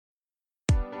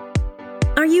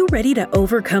Are you ready to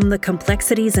overcome the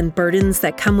complexities and burdens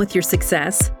that come with your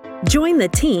success? Join the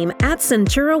team at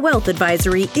Centura Wealth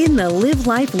Advisory in the Live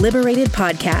Life Liberated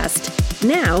podcast.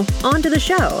 Now, on to the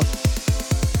show.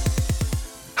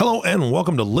 Hello and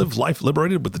welcome to Live Life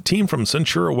Liberated with the team from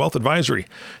Centura Wealth Advisory.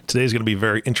 Today's going to be a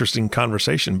very interesting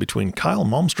conversation between Kyle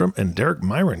Malmstrom and Derek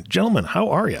Myron. Gentlemen, how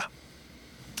are you?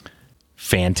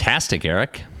 Fantastic,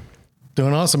 Eric.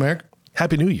 Doing awesome, Eric.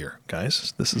 Happy New Year,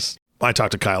 guys. I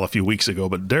talked to Kyle a few weeks ago,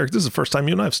 but Derek, this is the first time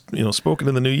you and I have spoken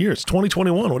in the new year. It's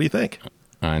 2021. What do you think?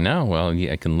 I know. Well,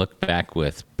 I can look back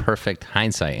with perfect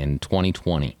hindsight in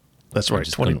 2020. That's right.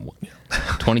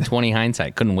 2020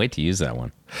 hindsight. Couldn't wait to use that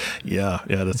one. Yeah.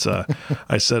 That's.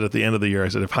 I said at the end of the year, I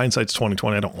said, if hindsight's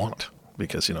 2020, I don't want it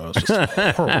because it was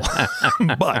just horrible.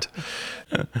 But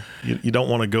you don't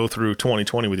want to go through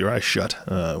 2020 with your eyes shut.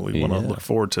 We want to look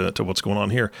forward to what's going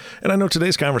on here. And I know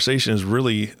today's conversation is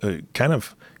really kind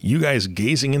of you guys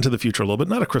gazing into the future a little bit,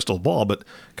 not a crystal ball, but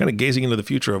kind of gazing into the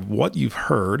future of what you've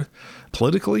heard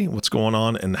politically, what's going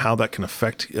on, and how that can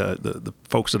affect the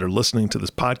folks that are listening to this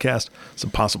podcast,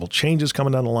 some possible changes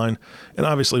coming down the line. And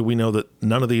obviously, we know that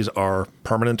none of these are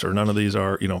permanent or none of these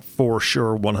are, for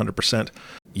sure 100%.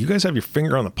 You guys have your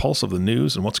finger on the pulse of the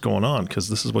news and what's going on because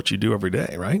this is what you do every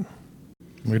day, right?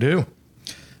 We do.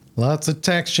 Lots of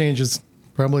tax changes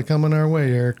probably coming our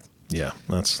way, Eric. Yeah,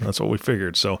 that's what we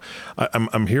figured. So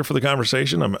I'm here for the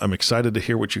conversation. I'm excited to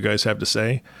hear what you guys have to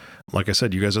say. Like I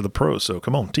said, you guys are the pros. So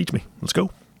come on, teach me. Let's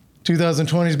go.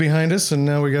 2020 is behind us, and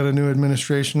now we got a new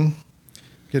administration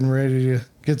getting ready to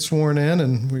get sworn in,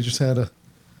 and we just had a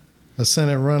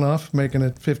Senate runoff, making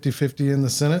it 50-50 in the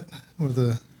Senate, with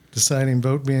the deciding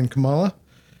vote being Kamala.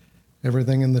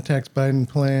 Everything in the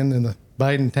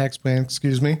Biden tax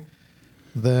plan,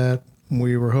 that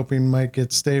we were hoping might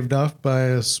get staved off by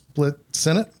a split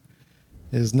Senate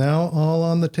is now all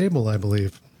on the table, I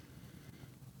believe.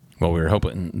 Well, we were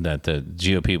hoping that the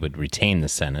GOP would retain the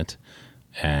Senate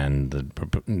and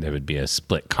there would be a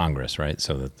split Congress, right?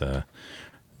 So that the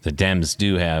Dems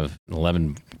do have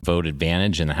 11 vote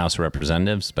advantage in the House of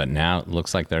Representatives, but now it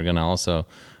looks like they're going to also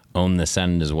own the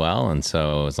Senate as well. And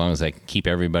so as long as they keep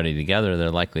everybody together,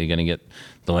 they're likely going to get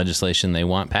the legislation they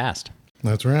want passed.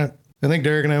 That's right. I think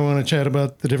Derek and I want to chat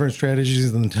about the different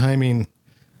strategies and the timing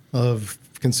of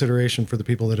consideration for the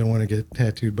people that don't want to get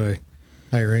tattooed by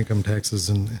higher income taxes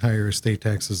and higher estate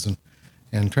taxes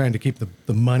and trying to keep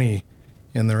the money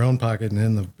in their own pocket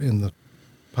and in the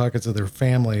pockets of their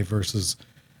family versus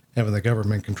having the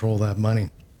government control that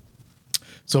money.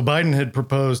 So Biden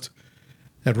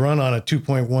had run on a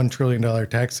 $2.1 trillion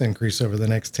tax increase over the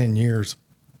next 10 years.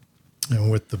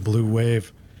 And with the blue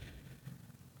wave,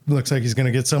 looks like he's going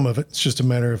to get some of it. It's just a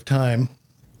matter of time.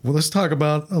 Well, let's talk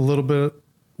about a little bit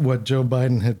what Joe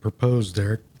Biden had proposed,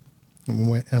 Derek.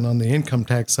 And on the income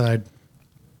tax side,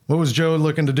 what was Joe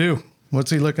looking to do?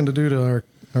 What's he looking to do to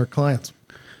our clients?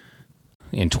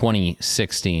 In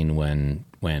 2016,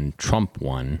 when Trump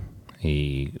won,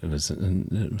 he was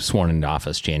sworn into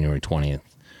office January 20th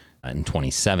in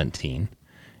 2017.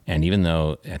 And even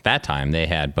though at that time they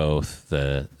had both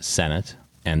the Senate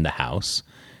and the House,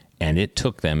 and it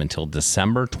took them until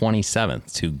December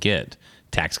 27th to get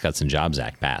Tax Cuts and Jobs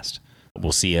Act passed.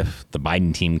 We'll see if the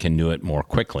Biden team can do it more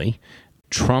quickly.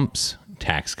 Trump's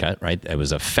tax cut, right, it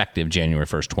was effective January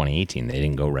 1st, 2018. They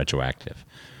didn't go retroactive.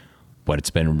 But it's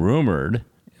been rumored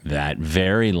that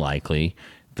very likely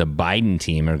the Biden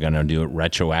team are going to do it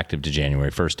retroactive to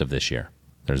January 1st of this year.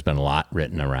 There's been a lot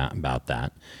written around about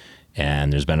that.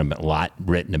 And there's been a lot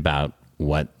written about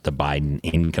what the Biden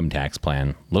income tax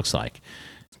plan looks like.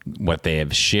 What they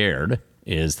have shared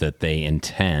is that they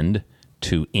intend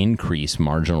to increase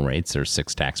marginal rates. There's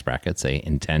 6 tax brackets. They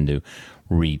intend to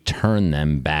return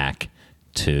them back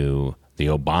to the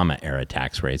Obama era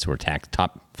tax rates, where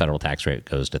top federal tax rate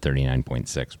goes to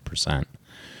 39.6%.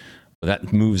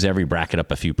 That moves every bracket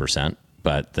up a few percent.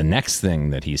 But the next thing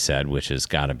that he said, which has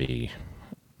got to be,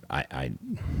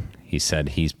 he said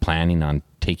he's planning on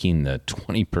taking the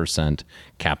 20%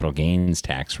 capital gains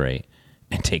tax rate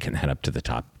and taking that up to the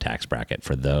top tax bracket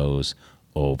for those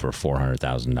over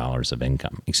 $400,000 of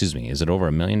income. Excuse me, is it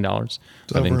over $1 million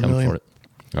of income for it?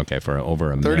 Okay, for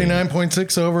over $1 million.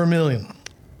 39.6 over $1 million.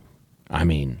 I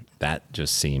mean, that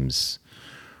just seems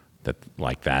that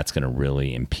that's going to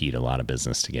really impede a lot of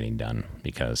business to getting done,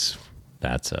 because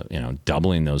that's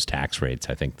doubling those tax rates.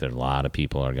 I think that a lot of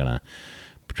people are going to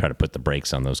try to put the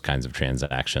brakes on those kinds of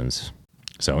transactions.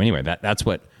 So anyway, that's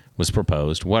what was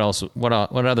proposed. What else? What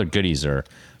other goodies are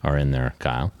in there,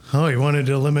 Kyle? Oh, he wanted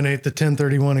to eliminate the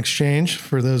 1031 exchange.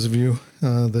 For those of you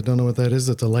that don't know what that is,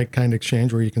 it's a like-kind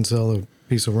exchange where you can sell a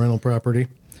piece of rental property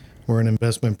or an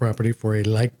investment property for a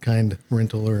like kind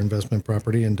rental or investment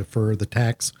property and defer the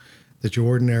tax that you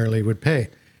ordinarily would pay.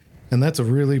 And that's a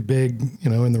really big,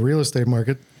 in the real estate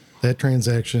market, that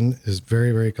transaction is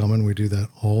very, very common. We do that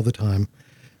all the time.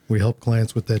 We help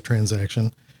clients with that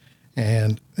transaction.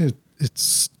 And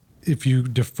it's if you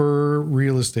defer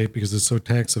real estate because it's so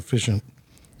tax efficient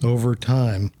over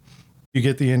time, you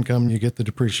get the income, you get the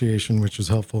depreciation, which is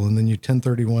helpful. And then you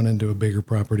 1031 into a bigger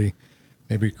property,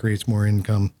 maybe it creates more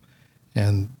income.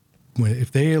 And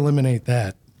if they eliminate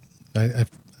that,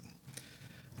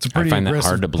 it's a pretty I find that aggressive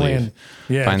hard to plan. believe.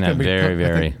 Yeah, I find that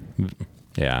very,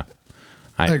 yeah.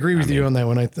 I agree with you on that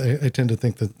one. I tend to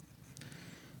think that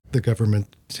the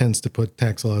government tends to put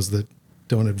tax laws that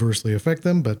don't adversely affect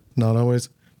them, but not always.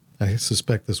 I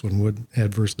suspect this one would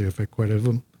adversely affect quite a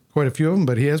few of them,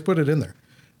 but he has put it in there.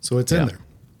 So it's in there.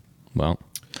 Well,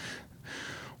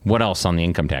 what else on the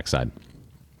income tax side?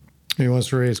 He wants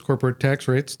to raise corporate tax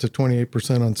rates to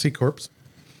 28% on C Corps.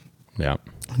 Yeah.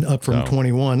 Up from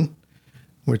 21,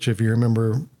 which if you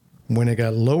remember, when it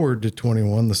got lowered to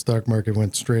 21, the stock market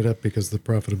went straight up because the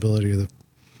profitability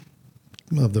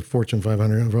of the Fortune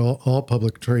 500, of all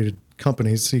public traded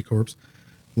companies, C Corps,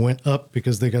 went up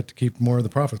because they got to keep more of the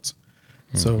profits.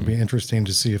 So it'd be interesting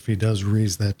to see if he does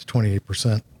raise that to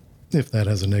 28%, if that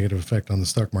has a negative effect on the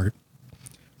stock market.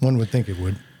 One would think it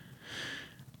would.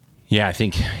 Yeah, I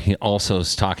think he also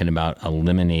is talking about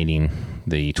eliminating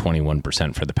the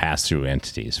 21% for the pass-through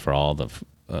entities, for all the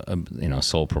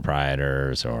sole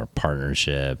proprietors or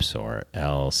partnerships or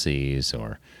LLCs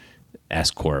or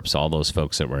S Corps, all those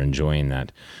folks that were enjoying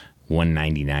that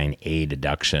 199A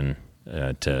deduction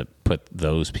to put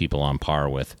those people on par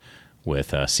with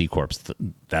C Corps.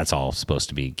 That's all supposed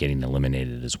to be getting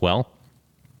eliminated as well.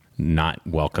 Not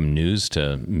welcome news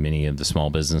to many of the small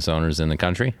business owners in the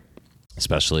country,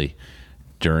 especially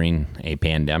during a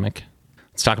pandemic.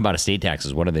 Let's talk about estate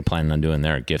taxes. What are they planning on doing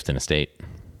there at Gift and Estate?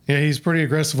 Yeah, he's pretty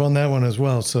aggressive on that one as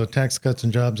well. So Tax Cuts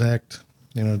and Jobs Act,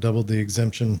 doubled the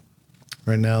exemption.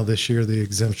 Right now, this year, the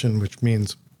exemption, which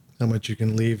means how much you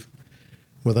can leave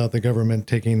without the government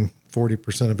taking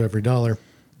 40% of every dollar,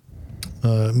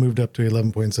 moved up to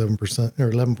 11.7%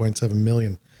 or 11.7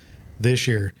 million this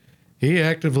year. He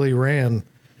actively ran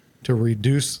to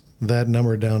reduce that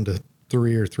number down to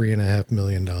 $3 or $3.5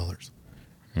 million.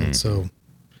 And so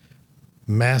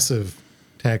massive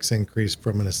tax increase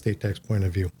from an estate tax point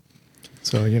of view.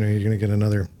 So, you're going to get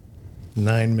another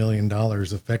 $9 million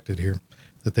affected here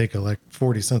that they collect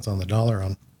 40 cents on the dollar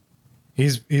on.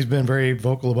 He's been very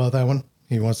vocal about that one.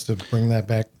 He wants to bring that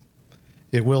back.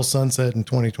 It will sunset in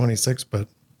 2026, but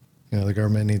the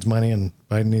government needs money and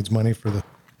Biden needs money for the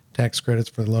tax credits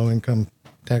for the low-income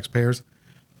taxpayers.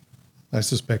 I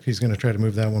suspect he's going to try to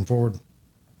move that one forward.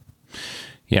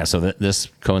 Yeah, so this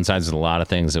coincides with a lot of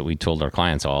things that we told our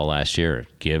clients all last year.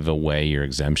 Give away your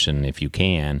exemption if you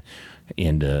can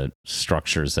into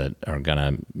structures that are going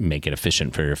to make it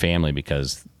efficient for your family,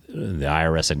 because the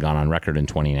IRS had gone on record in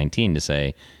 2019 to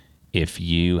say if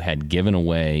you had given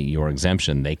away your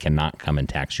exemption, they cannot come and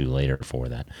tax you later for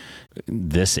that.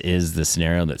 This is the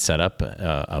scenario that set up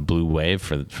a blue wave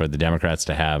for the Democrats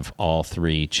to have all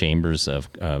three chambers of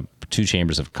two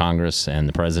chambers of Congress and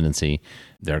the presidency.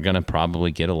 They're going to probably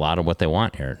get a lot of what they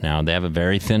want here. Now, they have a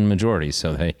very thin majority,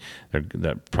 so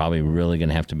they're probably really going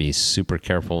to have to be super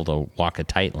careful to walk a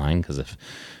tight line, because if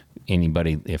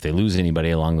they lose anybody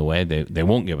along the way, they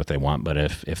won't get what they want. But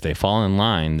if they fall in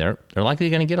line, they're likely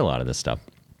going to get a lot of this stuff.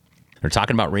 They're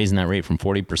talking about raising that rate from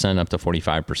 40% up to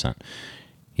 45%.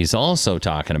 He's also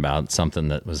talking about something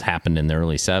that happened in the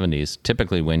early 70s.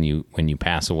 Typically, when you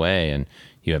pass away and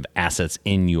you have assets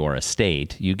in your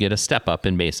estate, you get a step up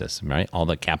in basis, right? All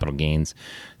the capital gains,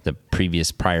 the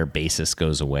prior basis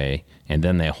goes away, and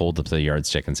then they hold up the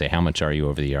yardstick and say, how much are you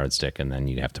over the yardstick? And then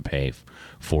you have to pay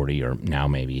 40 or now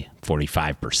maybe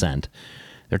 45%.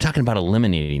 They're talking about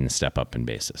eliminating the step up in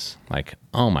basis. Like,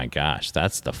 oh my gosh,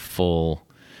 that's the full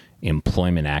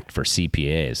Employment Act for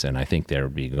CPAs, and I think they'll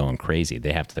be going crazy.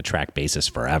 They have to track basis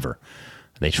forever.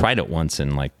 They tried it once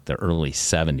in like the early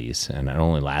 70s, and it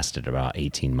only lasted about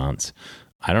 18 months.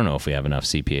 I don't know if we have enough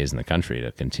CPAs in the country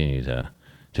to continue to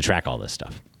track all this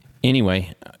stuff.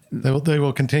 Anyway. They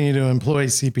will continue to employ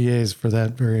CPAs for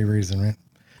that very reason, right?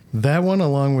 That one,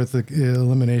 along with the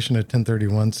elimination of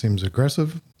 1031, seems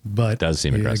aggressive, but it does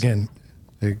seem aggressive.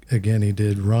 Again, he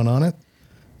did run on it.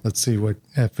 Let's see what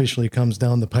officially comes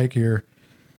down the pike here.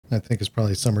 I think it's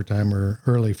probably summertime or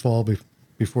early fall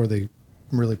before they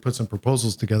really put some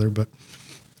proposals together.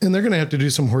 And they're going to have to do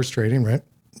some horse trading, right?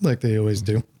 Like they always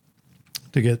do,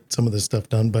 to get some of this stuff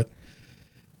done. But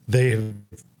they have,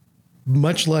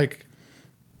 much like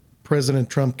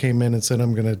President Trump came in and said,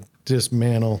 I'm going to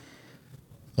dismantle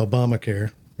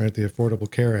Obamacare, right? The Affordable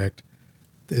Care Act.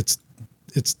 It's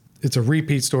a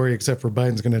repeat story, except for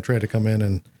Biden's going to try to come in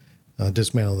and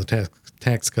dismantle the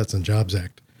Tax Cuts and Jobs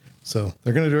Act. So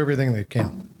they're going to do everything they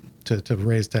can to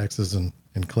raise taxes and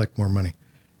collect more money,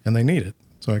 and they need it.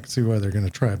 So I can see why they're going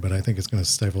to try, but I think it's going to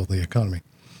stifle the economy.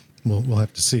 We'll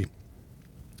have to see.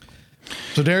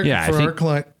 So Derek, our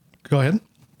client, go ahead.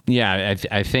 Yeah,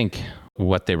 I think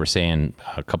what they were saying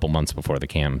a couple months before the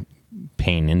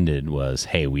campaign ended was,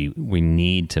 hey, we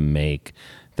need to make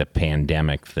the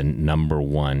pandemic the number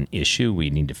one issue. We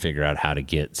need to figure out how to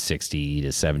get 60 to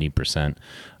 70%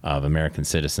 of American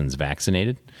citizens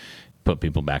vaccinated, put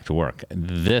people back to work.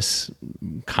 This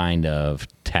kind of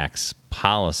tax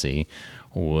policy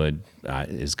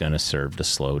is going to serve to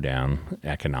slow down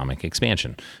economic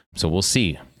expansion. So we'll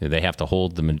see. They have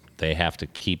to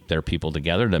keep their people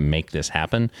together to make this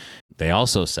happen. They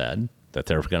also said that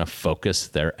they're going to focus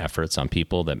their efforts on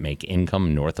people that make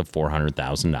income north of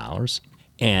 $400,000,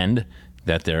 and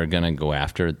that they're going to go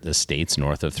after the states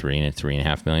north of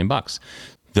 $3.5 million.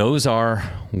 Those are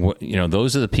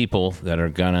the people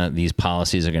that these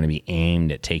policies are going to be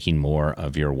aimed at taking more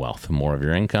of your wealth, more of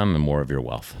your income and more of your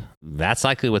wealth. That's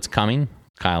likely what's coming.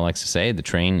 Kyle likes to say the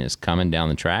train is coming down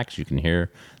the tracks. You can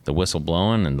hear the whistle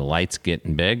blowing and the lights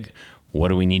getting big. What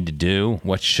do we need to do?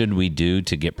 What should we do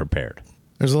to get prepared?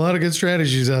 There's a lot of good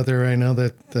strategies out there right now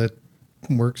that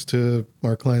works to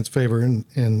our client's favor,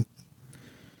 and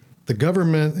the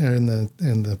government and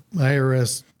the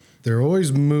IRS, they're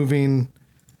always moving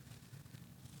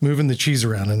the cheese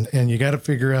around, and you got to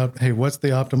figure out, hey, what's the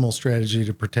optimal strategy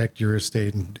to protect your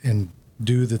estate and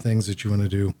do the things that you want to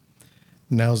do.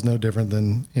 Now's no different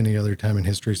than any other time in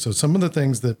history. So some of the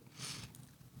things that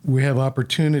we have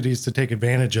opportunities to take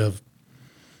advantage of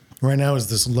right now is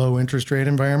this low interest rate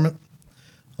environment.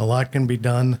 A lot can be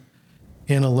done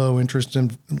in a low interest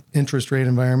rate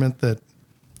environment that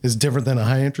is different than a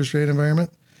high interest rate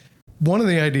environment. One of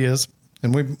the ideas,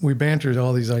 and we bantered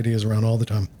all these ideas around all the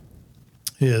time,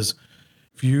 is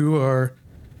if you are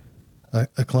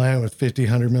a client with $50,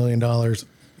 $100 million,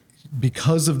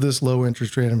 because of this low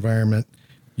interest rate environment,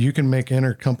 you can make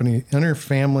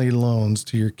inter-family loans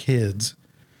to your kids.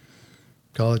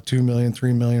 Call it $2 million,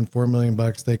 $3 million, $4 million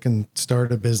bucks. They can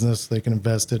start a business, they can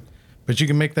invest it, but you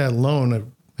can make that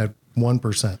loan at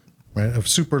 1%, right? Of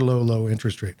super low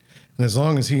interest rate. And as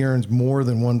long as he earns more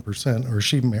than 1%, or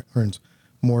she earns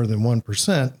more than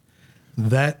 1%,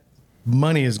 that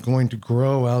money is going to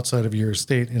grow outside of your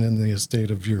estate and in the estate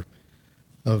of your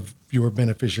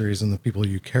beneficiaries and the people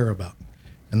you care about.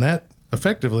 And that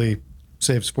effectively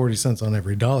saves 40 cents on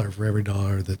every dollar for every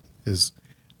dollar that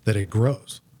it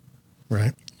grows,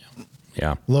 right?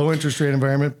 Yeah. Low interest rate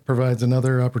environment provides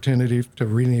another opportunity to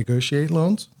renegotiate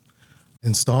loans,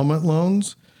 installment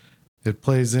loans. It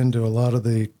plays into a lot of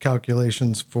the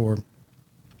calculations for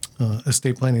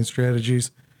estate planning strategies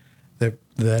that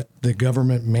the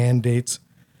government mandates.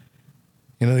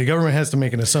 You know, the government has to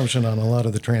make an assumption on a lot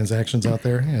of the transactions out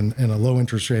there, and a low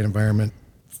interest rate environment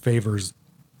favors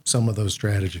some of those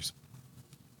strategies.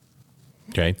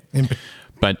 Okay.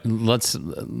 But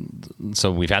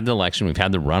so we've had the election, we've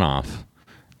had the runoff.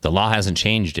 The law hasn't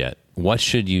changed yet. What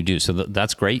should you do? So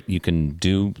that's great. You can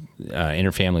do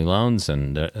interfamily loans,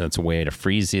 and that's a way to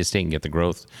freeze the estate and get the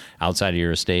growth outside of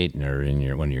your estate or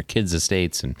in one of your kids'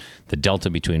 estates, and the delta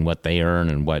between what they earn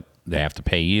and what they have to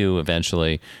pay you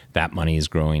eventually, that money is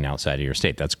growing outside of your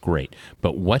estate. That's great.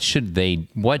 But what should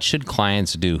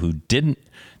clients do who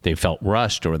they felt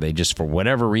rushed, or they just for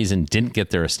whatever reason didn't get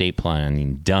their estate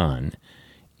planning done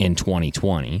in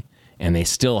 2020, and they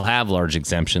still have large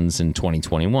exemptions in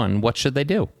 2021? What should they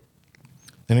do?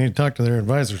 They need to talk to their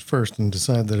advisors first and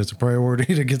decide that it's a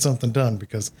priority to get something done,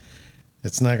 because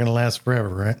it's not going to last forever,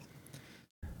 right?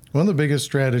 One of the biggest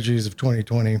strategies of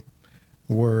 2020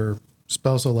 were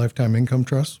spousal lifetime income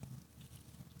trusts.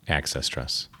 Access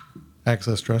trusts,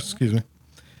 excuse me.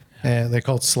 And they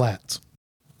called SLATs.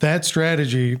 That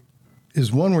strategy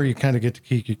is one where you kind of get to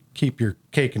keep your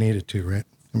cake and eat it too, right?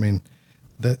 I mean,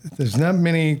 there's not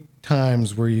many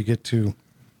times where you get to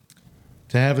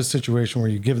have a situation where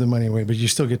you give the money away, but you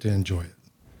still get to enjoy it.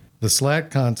 The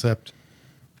SLAT concept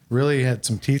really had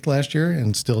some teeth last year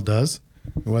and still does.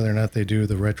 Whether or not they do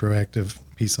the retroactive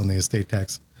piece on the estate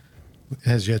tax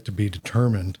has yet to be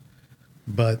determined,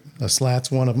 but a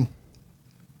SLAT's one of them.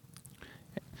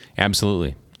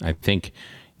 Absolutely. I think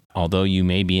although you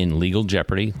may be in legal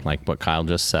jeopardy, like what Kyle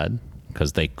just said,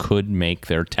 because they could make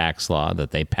their tax law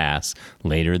that they pass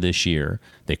later this year,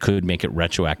 they could make it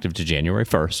retroactive to January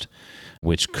 1st,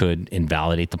 which could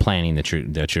invalidate the planning that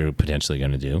you're potentially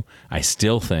going to do. I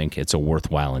still think it's a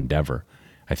worthwhile endeavor.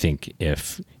 I think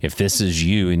if this is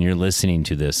you and you're listening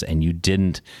to this and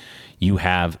you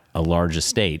have a large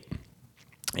estate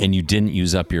and you didn't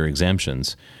use up your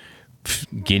exemptions,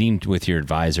 getting with your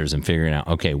advisors and figuring out,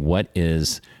 okay, what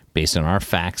is, based on our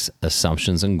facts,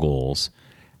 assumptions, and goals,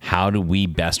 how do we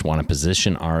best want to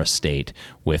position our estate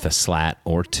with a slat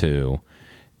or two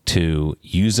to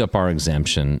use up our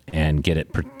exemption and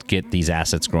get these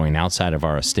assets growing outside of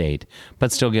our estate,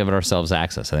 but still give ourselves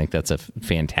access. I think that's a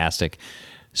fantastic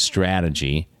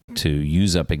strategy to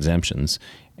use up exemptions.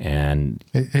 And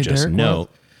hey, just Derek, know,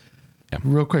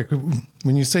 real quick,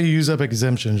 when you say use up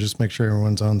exemption, just make sure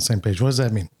everyone's on the same page. What does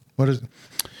that mean? What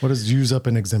does use up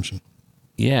an exemption?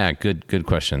 Yeah, good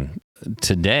question.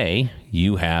 Today,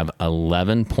 you have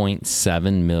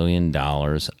 $11.7 million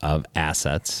of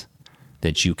assets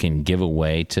that you can give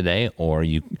away today, or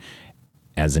you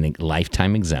as a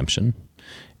lifetime exemption.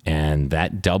 And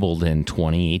that doubled in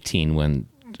 2018 when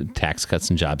the Tax Cuts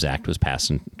and Jobs Act was passed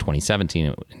in 2017.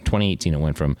 In 2018, it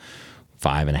went from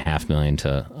 $5.5 million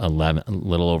to a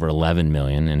little over $11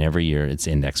 million, and every year it's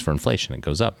indexed for inflation. It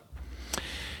goes up.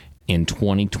 In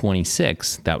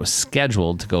 2026, that was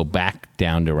scheduled to go back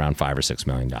down to around $5 or $6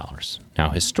 million.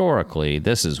 Now, historically,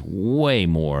 this is way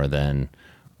more than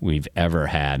we've ever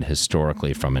had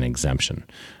historically from an exemption.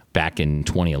 Back in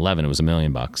 2011, it was $1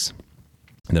 million.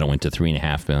 Then it went to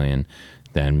 $3.5 million.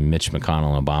 Then Mitch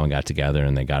McConnell and Obama got together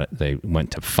and they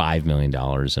went to $5 million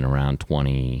in around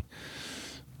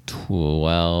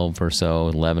 2012 or so,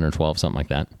 11 or 12, something like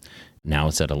that. Now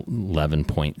it's at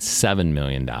 $11.7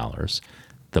 million.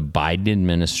 The Biden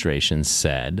administration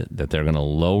said that they're going to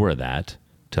lower that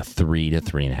to $3 to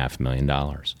 $3.5 million.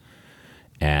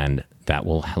 And that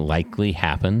will likely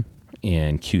happen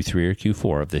in Q3 or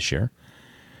Q4 of this year.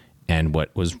 And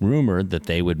what was rumored that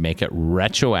they would make it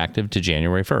retroactive to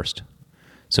January 1st.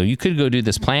 So you could go do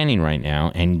this planning right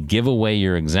now and give away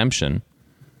your exemption.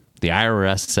 The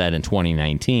IRS said in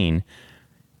 2019,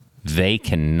 they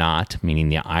cannot, meaning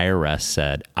the IRS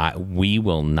said, we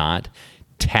will not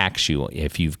tax you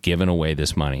if you've given away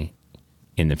this money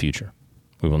in the future.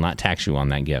 We will not tax you on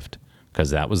that gift,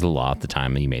 because that was the law at the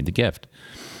time that you made the gift.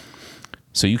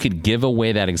 So you could give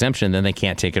away that exemption, and then they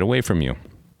can't take it away from you.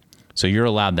 So you're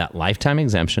allowed that lifetime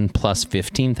exemption plus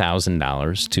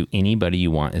 $15,000 to anybody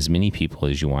you want, as many people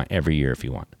as you want every year if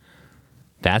you want.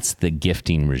 That's the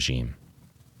gifting regime.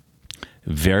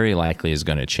 Very likely is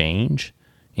going to change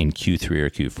in Q3 or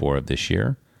Q4 of this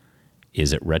year.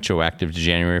 Is it retroactive to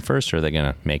January 1st, or are they going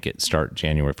to make it start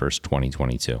January 1st,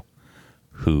 2022?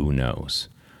 Who knows?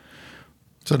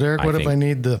 So Derek, what if I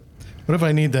need that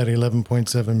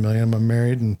 11.7 million? I'm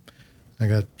married and I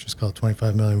got just called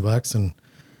 $25 million and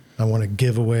I want to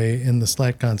give away, in the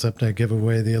SLAT concept, I give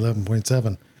away the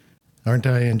 11.7. Aren't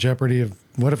I in jeopardy of,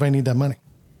 what if I need that money?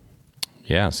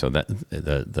 Yeah, so that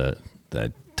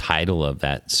the title of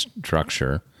that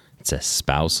structure, it's a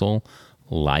spousal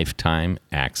lifetime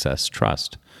access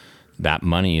trust. That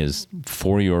money is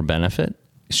for your benefit,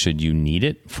 should you need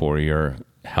it for your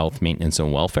health, maintenance,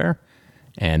 and welfare.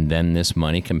 And then this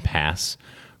money can pass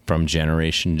from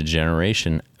generation to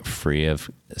generation free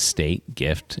of state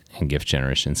gift and gift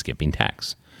generation skipping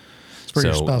tax. It's for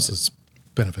your spouse's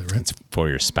benefit, right? It's for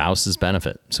your spouse's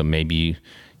benefit. So maybe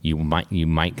you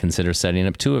might consider setting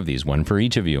up two of these, one for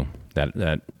each of you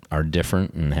that are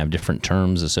different and have different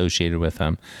terms associated with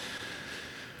them.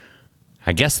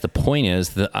 I guess the point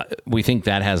is that we think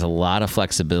that has a lot of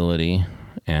flexibility.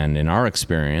 And in our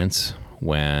experience,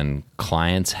 when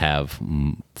clients have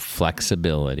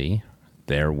flexibility,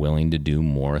 they're willing to do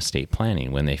more estate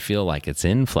planning. When they feel like it's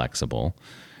inflexible,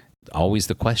 always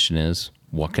the question is,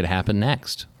 what could happen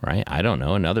next, right? I don't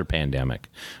know, another pandemic.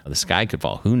 The sky could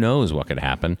fall. Who knows what could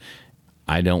happen?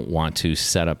 I don't want to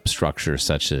set up structure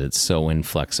such that it's so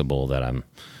inflexible that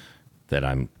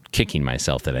I'm kicking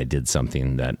myself that I did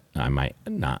something that I might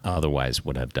not otherwise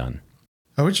would have done.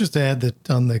 I would just add that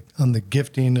on the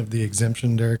gifting of the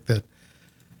exemption, Derek, that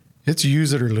it's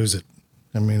use it or lose it.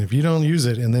 I mean, if you don't use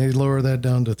it and they lower that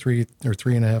down to $3 or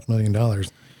 $3.5 million,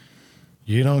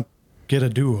 you don't get a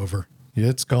do-over.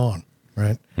 It's gone,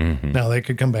 right? Mm-hmm. Now, they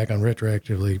could come back on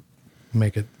retroactively,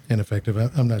 make it ineffective.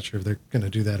 I'm not sure if they're going to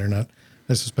do that or not.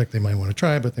 I suspect they might want to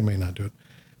try, but they may not do it.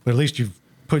 But at least you've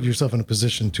put yourself in a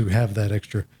position to have that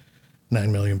extra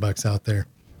 $9 million out there.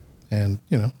 And,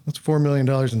 that's $4 million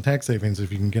in tax savings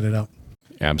if you can get it out.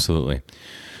 Absolutely.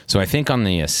 So I think on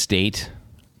the estate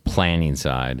planning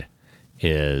side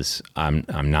is I'm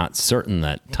not certain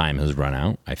that time has run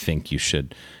out. I think you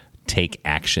should take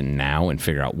action now and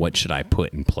figure out what should I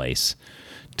put in place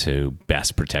to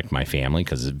best protect my family,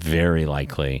 because it's very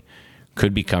likely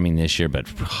could be coming this year, but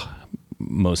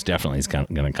most definitely is going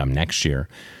to come next year.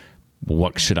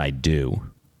 What should I do?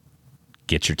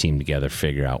 Get your team together,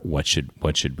 figure out what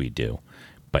should we do,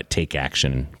 but take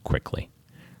action quickly.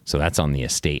 So that's on the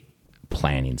estate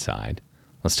planning side.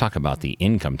 Let's talk about the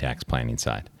income tax planning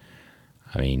side.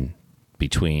 I mean,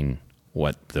 between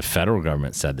what the federal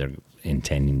government said they're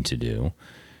intending to do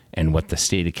and what the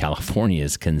state of California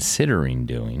is considering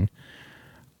doing,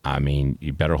 I mean,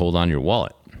 you better hold on to your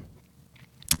wallet.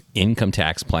 Income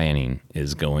tax planning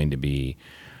is going to be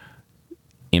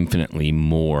infinitely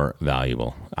more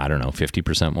valuable. I don't know,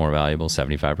 50% more valuable,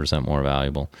 75% more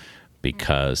valuable,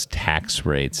 because tax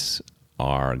rates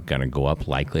are going to go up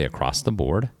likely across the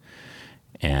board,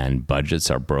 and budgets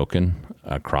are broken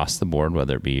across the board,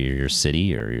 whether it be your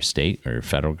city or your state or your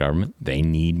federal government. They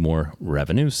need more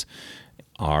revenues.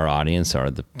 Our audience are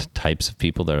the types of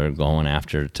people that are going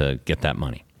after to get that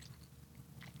money.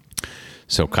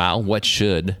 So, Kyle, what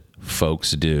should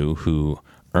folks do who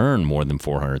earn more than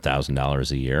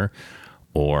 $400,000 a year,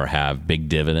 or have big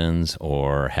dividends,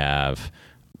 or have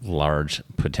large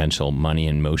potential money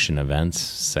in motion events,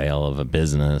 sale of a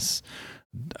business,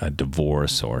 a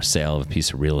divorce, or sale of a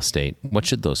piece of real estate? What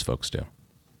should those folks do?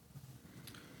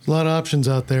 There's a lot of options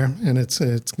out there, and it's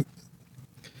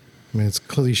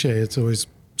cliche. It's always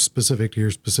specific to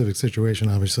your specific situation,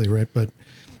 obviously, right? But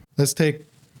let's take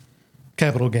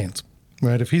capital gains,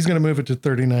 right? If he's going to move it to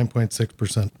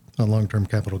 39.6% on long-term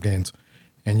capital gains,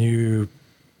 and you,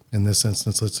 in this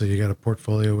instance, let's say you got a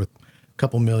portfolio with a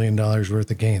couple $1 million worth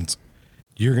of gains,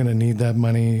 you're going to need that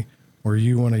money, or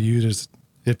you want to use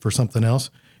it for something else.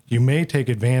 You may take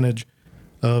advantage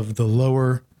of the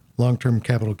lower long-term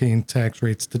capital gain tax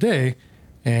rates today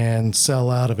and sell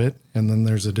out of it. And then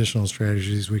there's additional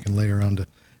strategies we can layer on to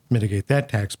mitigate that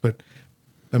tax. But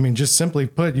I mean, just simply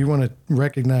put, you want to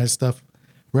recognize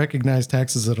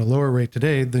taxes at a lower rate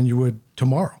today than you would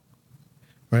tomorrow,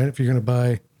 right? If you're going to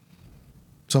buy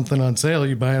something on sale,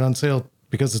 you buy it on sale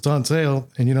because it's on sale,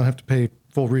 and you don't have to pay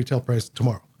full retail price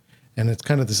tomorrow. And it's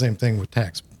kind of the same thing with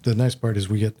tax. The nice part is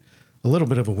we get a little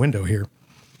bit of a window here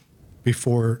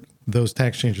before those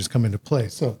tax changes come into play.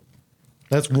 So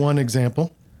that's one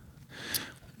example.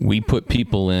 We put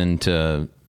people into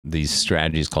these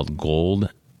strategies called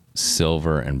gold,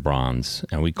 silver, and bronze.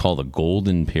 And we call the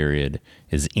golden period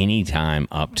is any time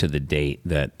up to the date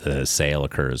that the sale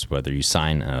occurs, whether you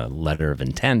sign a letter of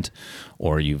intent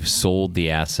or you've sold the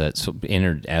asset, so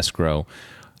entered escrow.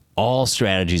 All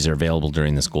strategies are available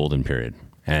during this golden period.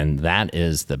 And that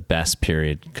is the best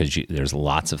period because there's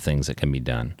lots of things that can be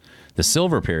done. The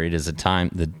silver period is a time,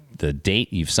 the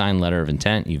date you've signed letter of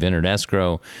intent, you've entered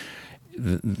escrow.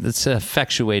 It's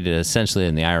effectuated essentially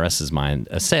in the IRS's mind,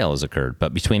 a sale has occurred.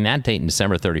 But between that date and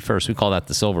December 31st, we call that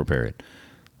the silver period.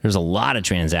 There's a lot of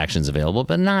transactions available,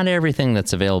 but not everything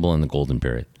that's available in the golden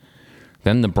period.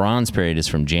 Then the bronze period is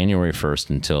from January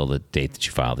 1st until the date that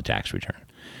you file the tax return.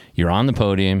 You're on the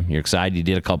podium, you're excited you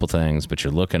did a couple things, but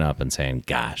you're looking up and saying,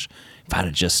 gosh, if I'd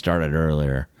have just started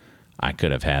earlier, I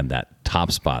could have had that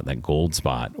top spot, that gold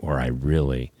spot, where I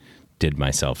really did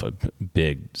myself a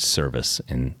big service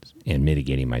in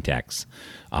mitigating my tax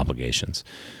obligations.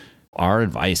 Our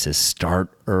advice is start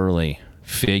early.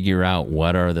 Figure out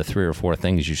what are the 3 or 4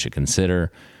 things you should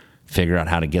consider. Figure out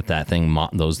how to get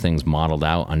those things modeled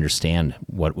out. Understand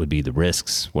what would be the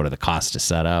risks. What are the costs to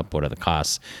set up? What are the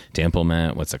costs to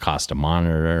implement? What's the cost to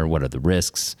monitor? What are the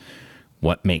risks?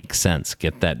 What makes sense?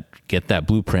 Get that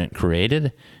blueprint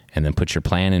created, and then put your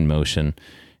plan in motion.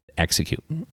 Execute.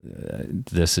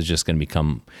 This is just going to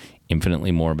become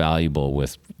infinitely more valuable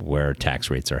with where tax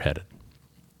rates are headed.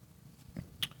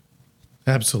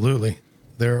 Absolutely.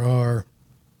 There are,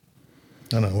 I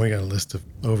don't know, we got a list of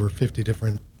over 50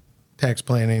 different tax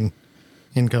planning,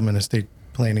 income and estate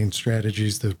planning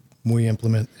strategies that we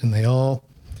implement, and they all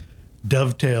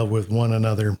dovetail with one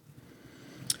another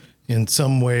in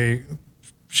some way,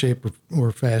 shape,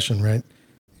 or fashion, right?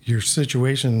 Your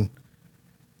situation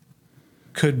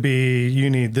could be you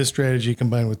need this strategy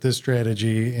combined with this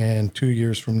strategy, and 2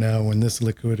 years from now, when this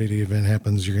liquidity event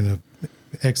happens, you're going to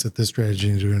exit this strategy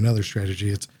and do another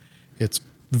strategy. It's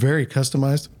very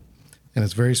customized, and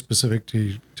it's very specific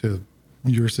to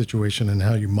your situation and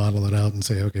how you model it out and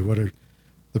say, okay, what are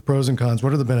the pros and cons?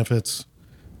 What are the benefits?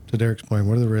 To Derek's point,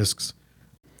 what are the risks?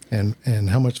 And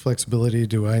how much flexibility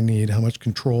do I need? How much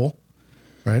control,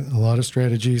 right? A lot of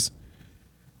strategies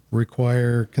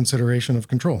require consideration of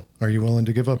control. Are you willing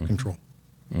to give up control,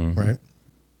 right?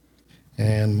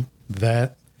 And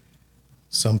that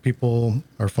some people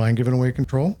are fine giving away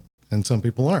control and some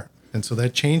people aren't. And so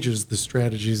that changes the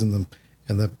strategies and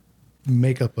the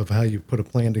makeup of how you put a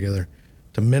plan together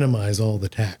to minimize all the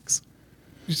tax.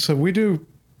 So we do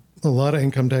a lot of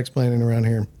income tax planning around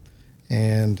here.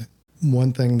 And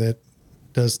one thing that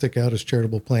does stick out is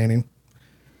charitable planning.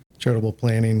 Charitable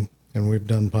planning, and we've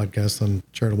done podcasts on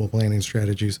charitable planning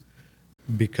strategies.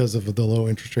 Because of the low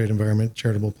interest rate environment,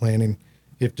 charitable planning,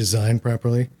 if designed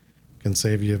properly, can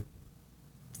save you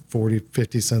 40,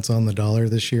 50 cents on the dollar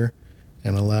this year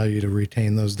and allow you to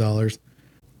retain those dollars,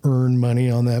 earn money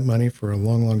on that money for a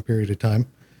long, long period of time.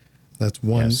 That's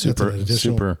one.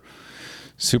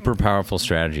 Super powerful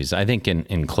strategies. I think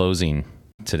in closing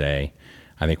today,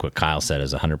 I think what Kyle said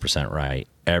is 100% right.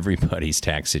 Everybody's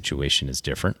tax situation is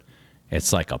different.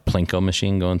 It's like a Plinko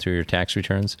machine going through your tax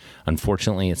returns.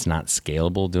 Unfortunately, it's not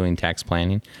scalable doing tax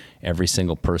planning. Every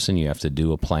single person you have to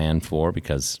do a plan for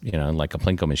because, like a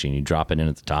Plinko machine, you drop it in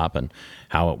at the top and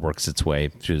how it works its way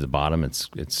through the bottom.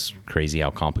 It's crazy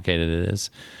how complicated it is.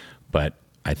 But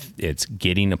it's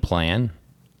getting a plan,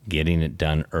 getting it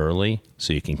done early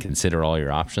so you can consider all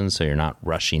your options so you're not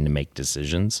rushing to make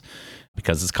decisions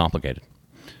because it's complicated.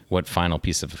 What final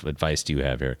piece of advice do you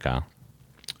have here, Kyle?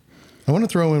 I want to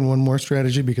throw in one more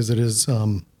strategy because it is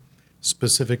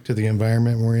specific to the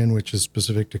environment we're in, which is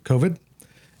specific to COVID.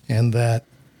 And that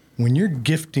when you're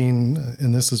gifting,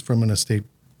 and this is from an estate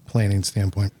planning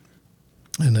standpoint,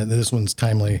 and this one's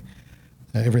timely,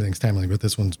 everything's timely, but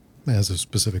this one's has a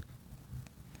specific,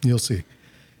 you'll see.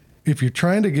 If you're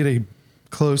trying to get a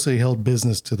closely held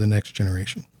business to the next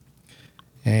generation,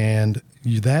 and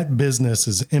that business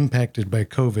is impacted by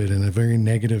COVID in a very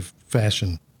negative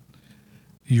fashion,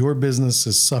 your business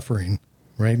is suffering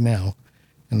right now,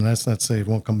 and that's not to say it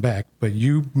won't come back, but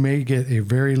you may get a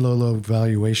very low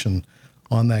valuation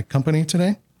on that company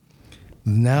today.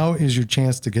 Now is your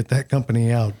chance to get that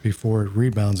company out before it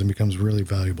rebounds and becomes really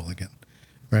valuable again,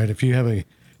 right? If you have a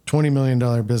 $20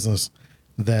 million business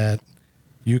that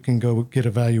you can go get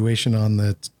a valuation on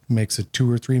that makes it $2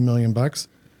 or $3 million,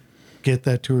 get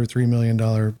that $2 or $3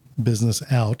 million business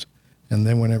out, and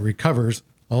then when it recovers,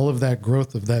 all of that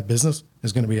growth of that business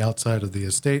is going to be outside of the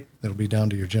estate. That'll be down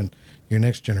to your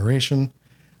next generation.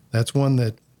 That's one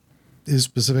that is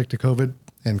specific to COVID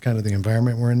and kind of the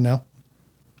environment we're in now.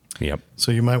 Yep.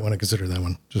 So you might want to consider that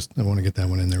one. I want to get that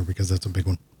one in there because that's a big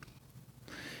one.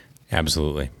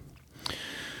 Absolutely.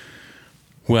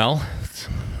 Well,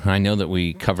 I know that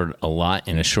we covered a lot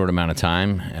in a short amount of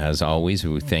time. As always,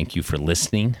 we thank you for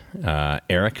listening.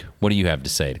 Eric, what do you have to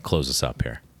say to close us up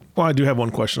here? Well, I do have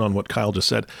one question on what Kyle just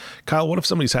said. Kyle, what if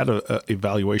somebody's had a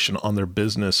valuation on their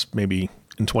business maybe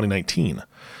in 2019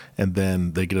 and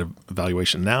then they get a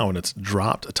valuation now and it's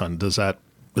dropped a ton? Does that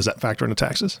factor into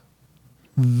taxes?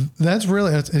 That's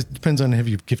really, it depends on if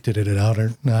you've gifted it out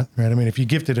or not, right? I mean, if you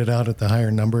gifted it out at the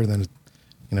higher number, then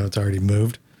it's already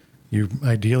moved. You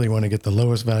ideally want to get the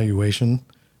lowest valuation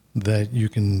that you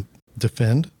can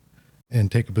defend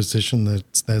and take a position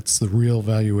that's the real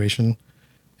valuation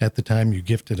at the time you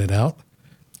gifted it out.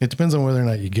 It depends on whether or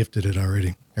not you gifted it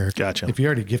already, Eric. Gotcha. If you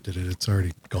already gifted it, it's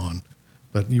already gone.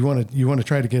 But you want to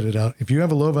try to get it out. If you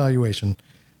have a low valuation,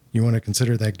 you want to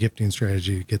consider that gifting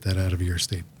strategy to get that out of your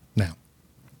estate now.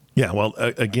 Yeah, well,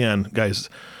 again, guys,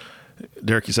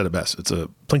 Derek, you said it best. It's a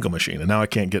Plinko machine. And now I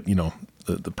can't get,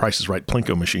 the Price is Right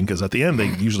Plinko machine because at the end they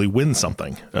usually win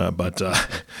something. But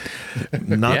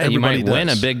not everybody you might does. win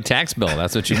a big tax bill.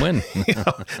 That's what you win.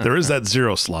 There is that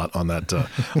zero slot on that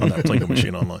Plinko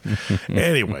machine online.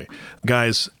 Anyway,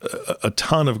 guys, a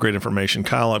ton of great information.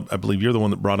 Kyle, I believe you're the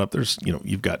one that brought up there's,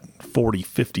 you've got 40,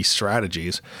 50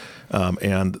 strategies.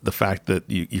 And the fact that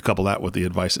you couple that with the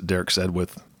advice that Derek said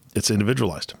with it's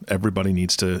individualized. Everybody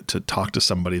needs to talk to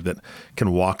somebody that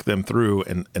can walk them through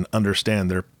and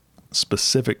understand their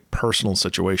specific personal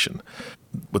situation.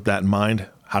 With that in mind,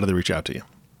 how do they reach out to you?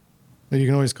 You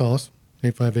can always call us,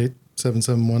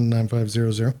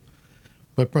 858-771-9500.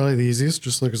 But probably the easiest,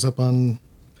 just look us up on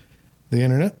the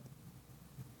internet,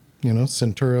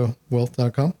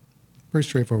 CenturaWealth.com. Pretty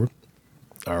straightforward.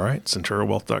 All right,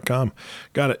 CenturaWealth.com.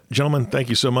 Got it. Gentlemen, thank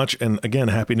you so much. And again,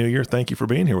 Happy New Year. Thank you for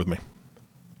being here with me.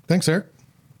 Thanks, Eric.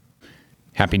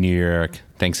 Happy New Year, Eric.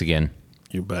 Thanks again.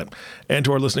 You bet. And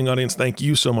to our listening audience, thank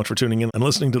you so much for tuning in and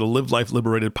listening to the Live Life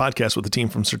Liberated podcast with the team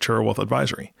from Centura Wealth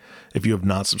Advisory. If you have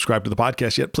not subscribed to the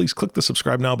podcast yet, please click the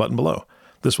subscribe now button below.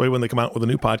 This way, when they come out with a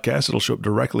new podcast, it'll show up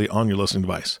directly on your listening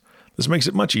device. This makes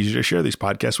it much easier to share these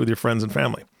podcasts with your friends and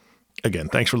family. Again,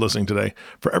 thanks for listening today.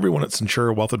 For everyone at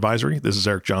Centura Wealth Advisory, this is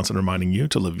Eric Johnson reminding you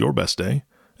to live your best day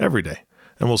every day.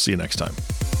 And we'll see you next time.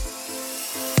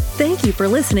 Thank you for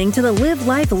listening to the Live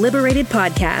Life Liberated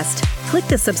podcast. Click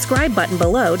the subscribe button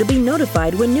below to be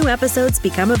notified when new episodes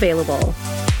become available.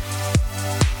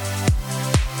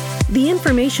 The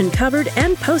information covered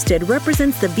and posted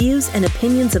represents the views and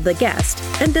opinions of the guest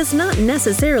and does not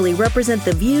necessarily represent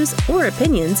the views or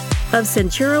opinions of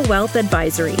Centura Wealth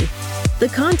Advisory.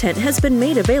 The content has been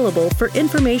made available for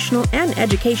informational and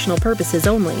educational purposes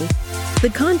only.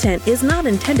 The content is not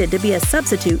intended to be a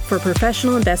substitute for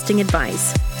professional investing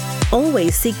advice.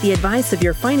 Always seek the advice of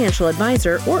your financial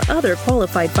advisor or other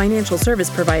qualified financial service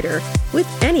provider with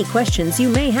any questions you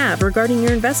may have regarding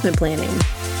your investment planning.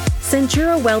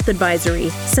 Centura Wealth Advisory.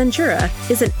 Centura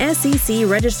is an SEC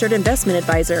registered investment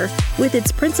advisor with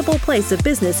its principal place of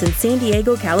business in San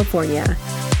Diego, California.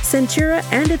 Centura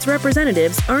and its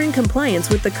representatives are in compliance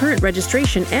with the current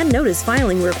registration and notice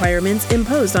filing requirements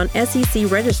imposed on SEC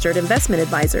registered investment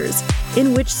advisors,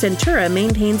 in which Centura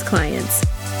maintains clients.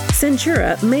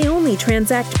 Centura may only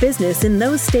transact business in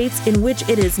those states in which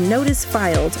it is notice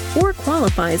filed or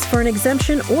qualifies for an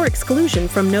exemption or exclusion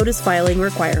from notice filing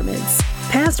requirements.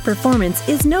 Past performance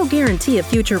is no guarantee of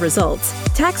future results.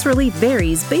 Tax relief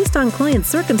varies based on client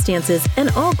circumstances, and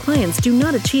all clients do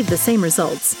not achieve the same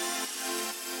results.